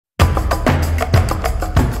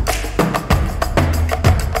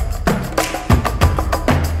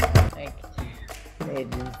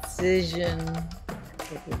decision.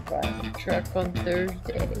 We're buying a truck on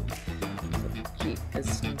Thursday. So keep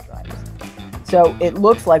us some drives. So it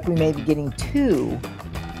looks like we may be getting 2,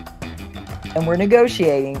 and we're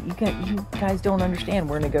negotiating. You guys don't understand.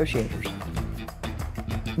 We're negotiators.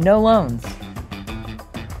 No loans.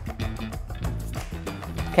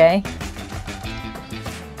 Okay?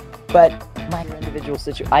 But my individual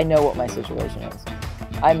situation, I know what my situation is.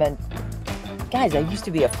 Guys, I used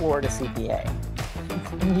to be a Florida CPA.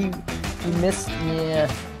 You missed, yeah.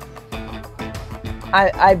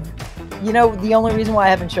 You know, the only reason why I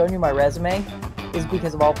haven't shown you my resume is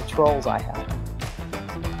because of all the trolls I have.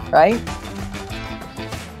 Right?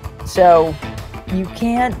 So, you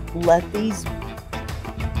can't let these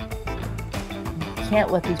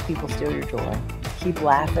people steal your joy. Keep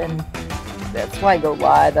laughing. That's why I go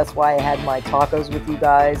live. That's why I had my tacos with you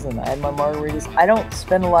guys and I had my margaritas. I don't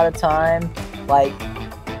spend a lot of time like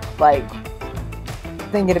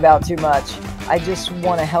thinking about too much. I just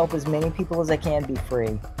want to help as many people as I can be free.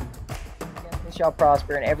 Against me shall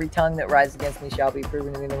prosper, and every tongue that rises against me shall be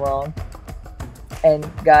proven to be in the wrong. And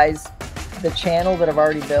guys, the channel that I've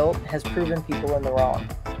already built has proven people in the wrong.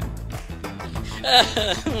 And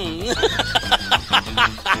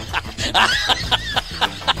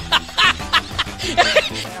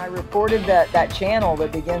I reported that channel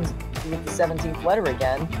that begins with the 17th letter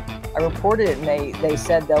again. I reported it, and they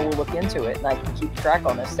said they will look into it, and I can keep track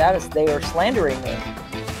on their status. They are slandering me.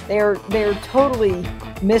 They are totally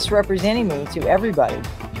misrepresenting me to everybody.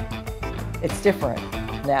 It's different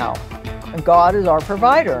now. And God is our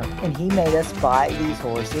provider, and He made us buy these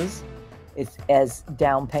horses. It's as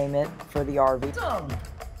down payment for the RV.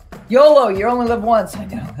 YOLO, you only live once. I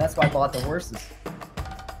know. That's why I bought the horses.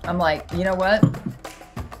 I'm like, you know what?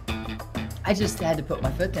 I just had to put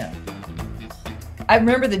my foot down. I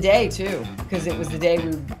remember the day too, because it was the day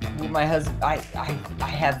we my husband. I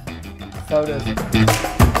have photos.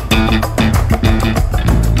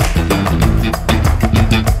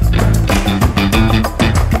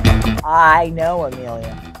 I know,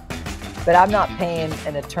 Amelia, but I'm not paying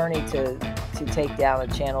an attorney to take down a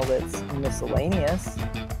channel that's miscellaneous.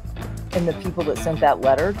 And the people that sent that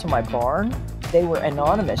letter to my barn, they were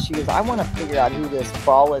anonymous. She goes, I want to figure out who this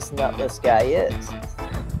ballless, nutless guy is.